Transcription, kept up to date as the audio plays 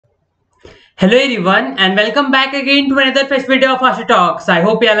Hello everyone and welcome back again to another fresh video of Ashutalks. I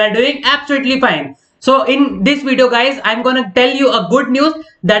hope you all are doing absolutely fine. So in this video guys, I'm gonna tell you a good news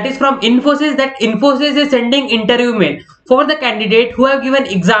that is from Infosys, that Infosys is sending interview mail for the candidate who have given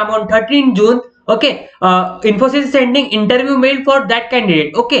exam on 13 June. Okay, Infosys is sending interview mail for that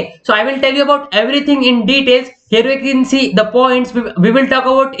candidate. Okay, so I will tell you about everything in details. Here we can see the points. We will talk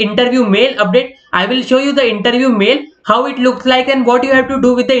about interview mail update. I will show you the interview mail, how it looks like and what you have to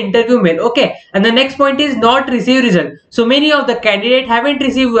do with the interview mail. Okay, and the next point is not receive result. So many of the candidate haven't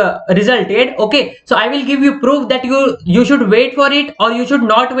received result yet. Okay, so I will give you proof that you should wait for it or you should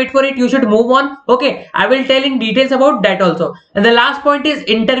not wait for it, you should move on. Okay, I will tell in details about that also. And the last point is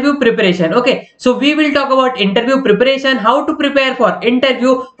interview preparation. Okay, so we will talk about interview preparation, how to prepare for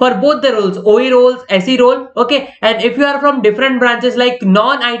interview for both the roles, OE roles, SE role. Okay, and if you are from different branches like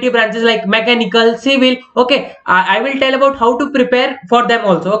non-IT branches like mechanical, civil, okay, I will tell about how to prepare for them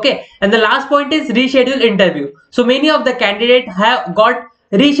also. Okay, and the last point is reschedule interview. So many of the candidates have got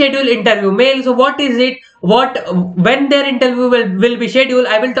reschedule interview mail. So what is it, when their interview will be scheduled,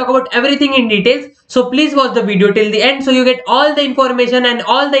 I will talk about everything in details. So please watch the video till the end so you get all the information and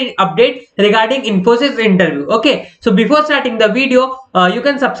all the update regarding Infosys interview. Okay, so before starting the video, you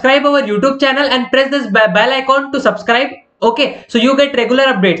can subscribe our YouTube channel and press this bell icon to subscribe. Okay, so you get regular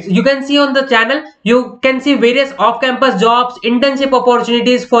updates. You can see on the channel, you can see various off-campus jobs, internship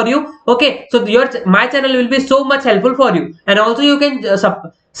opportunities for you. Okay, so my channel will be so much helpful for you. And also you can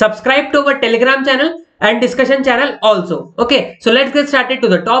subscribe to our Telegram channel and discussion channel also. Okay, so let's get started to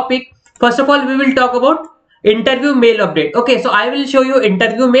the topic. First of all, we will talk about interview mail update. Okay, so I will show you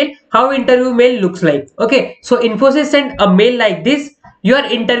interview mail, how interview mail looks like. Okay, so Infosys sent a mail like this: your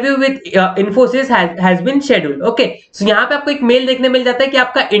interview with Infosys has been scheduled. Okay, so यहाँ पे आपको एक mail देखने मिल जाता है कि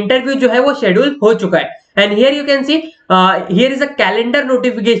आपका interview जो है वो शेड्यूल हो चुका है. And here you can see, here is a calendar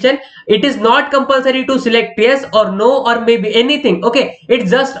notification. It is not compulsory to select yes or no or maybe anything. Okay, it's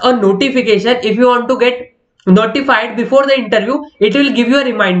just a notification. If you want to get notified before the interview, it will give you a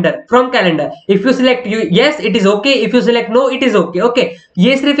reminder from calendar. If you select yes, it is okay. If you select no, it is okay. Okay,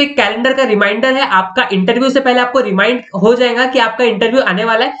 ये सिर्फ एक calendar का reminder है. आपका interview से पहले आपको remind हो जाएगा कि आपका इंटरव्यू आने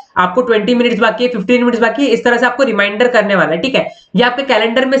वाला है, आपको 20 मिनट्स बाकी है, 15 मिनट्स बाकी है, इस तरह से आपको रिमाइंडर करने वाला है. ठीक है, ये आपके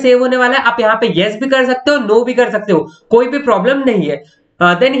कैलेंडर में सेव होने वाला है. आप यहाँ पे yes भी कर सकते हो, no भी कर सकते हो, कोई भी प्रॉब्लम नहीं है.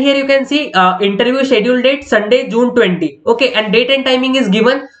 Then here you can see interview schedule date Sunday June 20. Okay, and date and timing is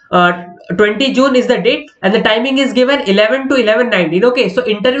given. 20 June is the date and the timing is given 11 to 11:19. Okay, so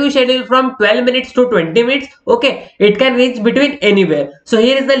interview schedule from 12 minutes to 20 minutes. Okay, it can reach between anywhere. So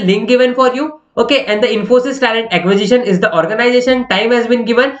here is the link given for you. Okay, and the Infosys Talent Acquisition is the organization. Time has been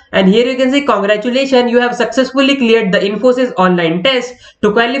given, and here you can see congratulations, you have successfully cleared the Infosys online test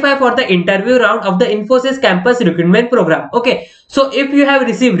to qualify for the interview round of the Infosys Campus Recruitment Program. Okay, so if you have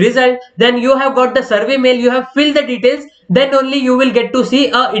received result, then you have got the survey mail, you have filled the details, then only you will get to see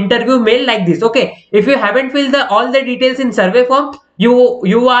a interview mail like this. Okay, if you haven't filled all the details in survey form,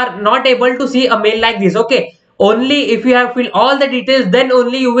 you are not able to see a mail like this. Okay, only if you have filled all the details, then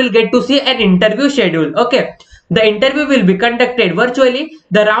only you will get to see an interview schedule. Okay, the interview will be conducted virtually.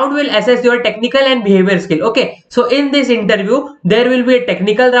 The round will assess your technical and behavior skill. Okay, so in this interview there will be a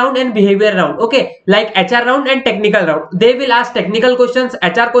technical round and behavior round. Okay, like HR round and technical round. They will ask technical questions,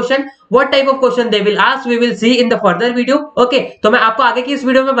 HR question. What type of question they will ask, we will see in the further video. Okay, तो मैं आपको आगे की इस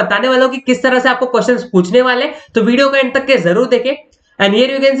video में बताने वाला हूँ कि किस तरह से आपको क्वेश्चंस पूछने वाले, तो वीडियो को एंड तक के जरूर देखें. And here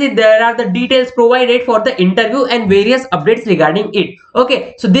you can see there are the details provided for the interview and various updates regarding it. Okay,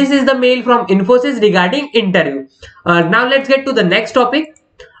 so this is the mail from Infosys regarding interview. Now let's get to the next topic.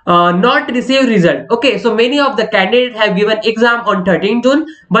 Not receive result. Okay, so many of the candidates have given exam on 13 June,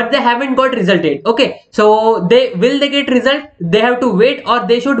 but they haven't got result yet. Okay, so will they get result? They have to wait or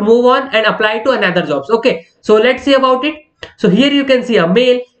they should move on and apply to another jobs. Okay, so let's see about it. So here you can see a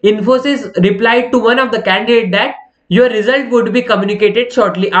mail. Infosys replied to one of the candidates that your result would be communicated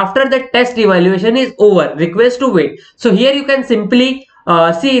shortly after the test evaluation is over. Request to wait. So here you can simply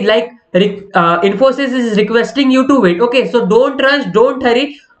see like Infosys is requesting you to wait. Okay, so don't rush, don't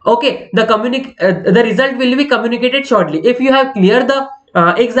hurry. Okay, the result will be communicated shortly. If you have cleared the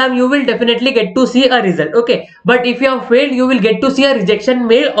exam, you will definitely get to see a result. Okay, but if you have failed, you will get to see a rejection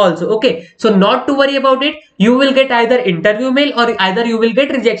mail also. Okay, so not to worry about it. You will get either interview mail or either you will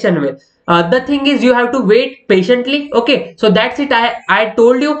get rejection mail. The thing is you have to wait patiently. Okay, so that's it. I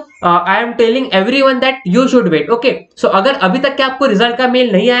told you, I am telling everyone that you should wait. Okay, so अगर अभी तक के आपको result का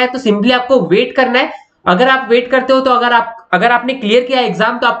mail नहीं आया तो simply आपको वेट करना है. अगर आप वेट करते हो तो अगर आपने क्लियर किया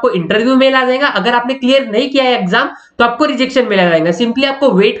एग्जाम तो आपको इंटरव्यू मेल आ जाएगा, अगर आपने क्लियर नहीं किया है एग्जाम तो आपको रिजेक्शन मेल आ जाएगा। सिंपली आपको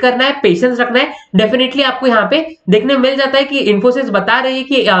वेट करना है, पेशेंस रखना है, डेफिनेटली आपको यहाँ पे देखने मिल जाता है कि इन्फोसिस बता रही है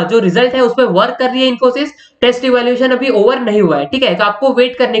कि जो रिजल्ट है उस पर वर्क कर रही है इन्फोसिस, टेस्ट इवैल्यूएशन अभी ओवर नहीं हुआ है, ठीक है, तो आपको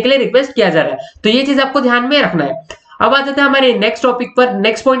वेट करने के लिए रिक्वेस्ट किया जा रहा है, तो ये चीज आपको ध्यान में रखना है। अब आ जाता है हमारे नेक्स्ट टॉपिक पर,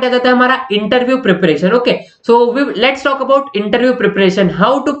 नेक्स्ट पॉइंट आ जाता है हमारा interview preparation. Okay, so let's talk about interview preparation,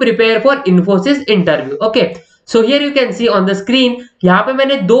 how to prepare for Infosys interview. Okay, so here you can see on the screen, यहाँ पे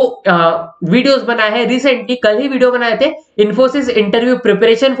मैंने दो वीडियोस बनाए हैं रिसेंटली, कल ही वीडियो बनाए थे, Infosys interview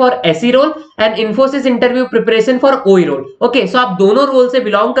preparation for SE role and Infosys interview preparation for ओई रोल। ओके, सो आप दोनों रोल से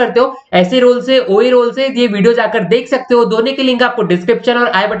बिलोंग करते हो, एसई रोल से, ओई रोल से, ये वीडियो जाकर देख सकते हो, दोनों की लिंक आपको डिस्क्रिप्शन और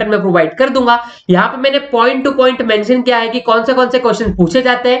आई बटन में प्रोवाइड कर दूंगा। यहाँ पे मैंने पॉइंट टू पॉइंट मेंशन किया है कि कौन से क्वेश्चन पूछे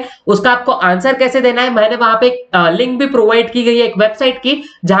जाते हैं, उसका आपको आंसर कैसे देना है। मैंने वहां पे लिंक भी प्रोवाइड की गई है एक वेबसाइट की,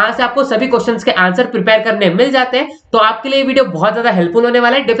 जहां से आपको सभी क्वेश्चंस के आंसर प्रिपेयर करने मिल जाते हैं, तो आपके लिए वीडियो बहुत ज्यादा हेल्पफुल होने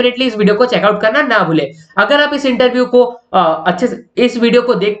वाला है, डेफिनेटली इस वीडियो को चेकआउट करना ना भूले। अगर आप इस इंटरव्यू को अच्छे से, इस वीडियो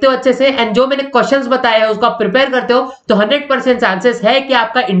को देखते हो अच्छे से एंड जो मैंने क्वेश्चंस बताए हैं उसको आप प्रिपेयर करते हो, तो 100% चांसेस है कि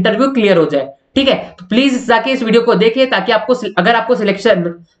आपका इंटरव्यू क्लियर हो जाए, ठीक है। तो प्लीज जाके इस वीडियो को देखिए, ताकि आपको, अगर आपको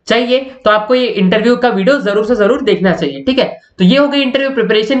सिलेक्शन चाहिए तो आपको ये इंटरव्यू का वीडियो जरूर से जरूर देखना चाहिए, ठीक है। तो ये हो गई इंटरव्यू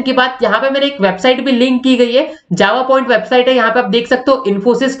प्रिपरेशन की बात। यहाँ पे मैंने एक वेबसाइट भी लिंक की गई है, जावा पॉइंट वेबसाइट है, यहाँ पे आप देख सकते हो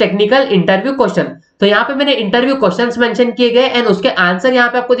इन्फोसिस टेक्निकल इंटरव्यू क्वेश्चन। तो यहाँ पे मैंने इंटरव्यू क्वेश्चंस मेंशन किए गए एंड उसके आंसर यहाँ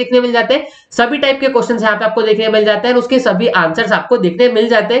पे आपको देखने मिल जाते हैं, सभी टाइप के क्वेश्चंस यहाँ पे आपको देखने मिल जाते हैं, उसके सभी आंसर्स आपको देखने मिल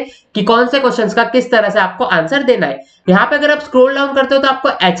जाते हैं कि कौन से क्वेश्चंस का किस तरह से आपको आंसर देना है। यहाँ पे अगर आप स्क्रॉल डाउन करते हो तो आपको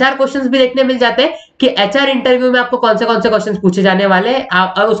एचआर क्वेश्चंस भी देखने मिल जाते हैं कि एचआर इंटरव्यू में आपको कौन से क्वेश्चंस पूछे जाने वाले हैं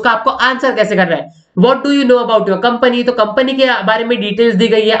और उसका आपको आंसर कैसे करना है। What do you know about your company, तो कंपनी के बारे में डिटेल्स दी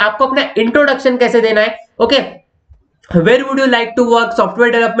गई है, आपको अपना इंट्रोडक्शन कैसे देना है। Okay, where would you like to work,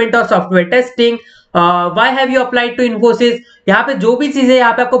 software development और software testing, why have you applied to Infosys, यहाँ पे जो भी चीजें,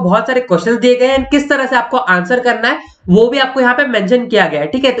 यहाँ पे आपको बहुत सारे क्वेश्चंस दिए गए हैं, किस तरह से आपको आंसर करना है वो भी आपको यहाँ पे मेंशन किया गया है,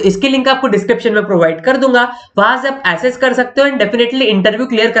 ठीक है। तो इसकी लिंक आपको डिस्क्रिप्शन में प्रोवाइड कर दूंगा, वहां से आप एसेस कर सकते हो एंड डेफिनेटली इंटरव्यू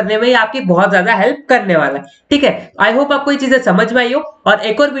क्लियर करने में आपकी बहुत ज्यादा हेल्प करने वाला है, ठीक है। आई होप आपको ये चीजें समझ में आई हो। और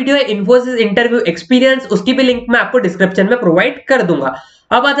एक और वीडियो है इन्फोसिस इंटरव्यू एक्सपीरियंस, उसकी भी लिंक मैं आपको डिस्क्रिप्शन में प्रोवाइड कर दूंगा।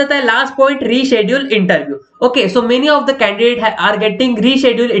 अब आ जाता है last point, reschedule interview. Okay, so many of the candidate are getting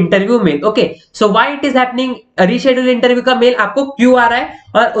reschedule interview mail. Okay, so why it is happening, reschedule interview का मेल आपको क्यों आ रहा है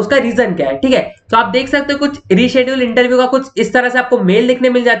और उसका रीजन क्या है, ठीक है। तो आप देख सकते हो कुछ रीशेड्यूल इंटरव्यू का कुछ इस तरह से आपको मेल लिखने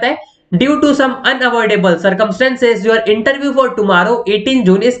मिल जाता है, due to some unavoidable circumstances your interview for tomorrow 18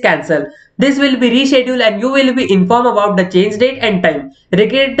 June is cancel, this will be rescheduled and you will be informed about the change date and time,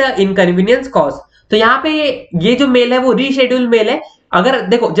 regret the inconvenience caused। तो यहाँ पे ये जो mail है वो reschedule mail है। अगर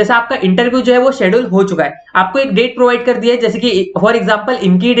देखो, जैसे आपका इंटरव्यू जो है वो शेड्यूल हो चुका है, आपको एक डेट प्रोवाइड कर दी है, जैसे कि फॉर एग्जांपल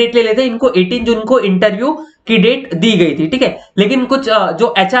इनकी डेट ले लेते हैं, इनको 18 जून को इंटरव्यू की डेट दी गई थी, ठीक है। लेकिन कुछ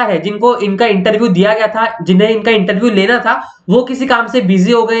जो एचआर है, जिनको इनका इंटरव्यू दिया गया था, जिन्हें इनका इंटरव्यू लेना था, वो किसी काम से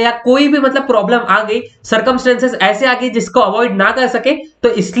बिजी हो गए या कोई भी मतलब प्रॉब्लम आ गई, सर्कमस्टेंसेस ऐसे आ गई जिसको अवॉइड ना कर सके, तो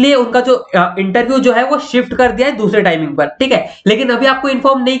इसलिए उनका जो इंटरव्यू जो है वो शिफ्ट कर दिया है दूसरे टाइमिंग पर, ठीक है। लेकिन अभी आपको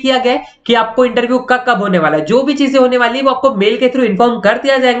इन्फॉर्म नहीं किया गया है कि आपको इंटरव्यू कब होने वाला है। जो भी चीजें होने वाली है वो आपको मेल के थ्रू इन्फॉर्म कर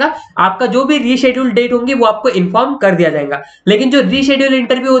दिया जाएगा, आपका जो भी रीशेड्यूल डेट होंगी वो आपको इन्फॉर्म कर दिया जाएगा। लेकिन जो रीशेड्यूल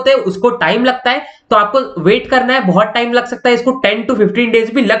इंटरव्यू होते हैं उसको टाइम लगता है, तो आपको वेट करना है, बहुत टाइम लग सकता है, इसको 10 to 15 डेज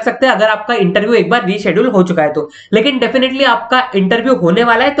भी लग सकते हैं अगर आपका इंटरव्यू एक बार रीशेड्यूल हो चुका है तो। लेकिन डेफिनेटली आपका इंटरव्यू होने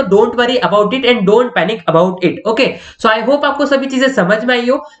वाला है, तो don't worry about it and don't panic about it. Okay, so I hope आपको सभी चीजें समझ में आई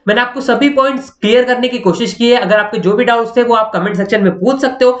हो, मैंने आपको सभी पॉइंट्स क्लियर करने की कोशिश की है। अगर आपके जो भी डाउट्स थे वो आप कमेंट सेक्शन में पूछ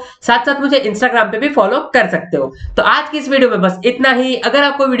सकते हो, साथ साथ मुझे इंस्टाग्राम पे भी फॉलो कर सकते हो। तो आज की इस वीडियो में बस इतना ही। अगर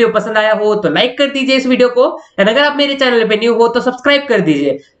आपको वीडियो पसंद आया हो तो लाइक कर दीजिए इस वीडियो को, एंड अगर आप मेरे चैनल पे न्यू हो तो सब्सक्राइब कर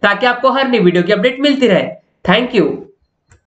दीजिए, ताकि आपको हर नई वीडियो की अपडेट मिलती रहे। Thank you.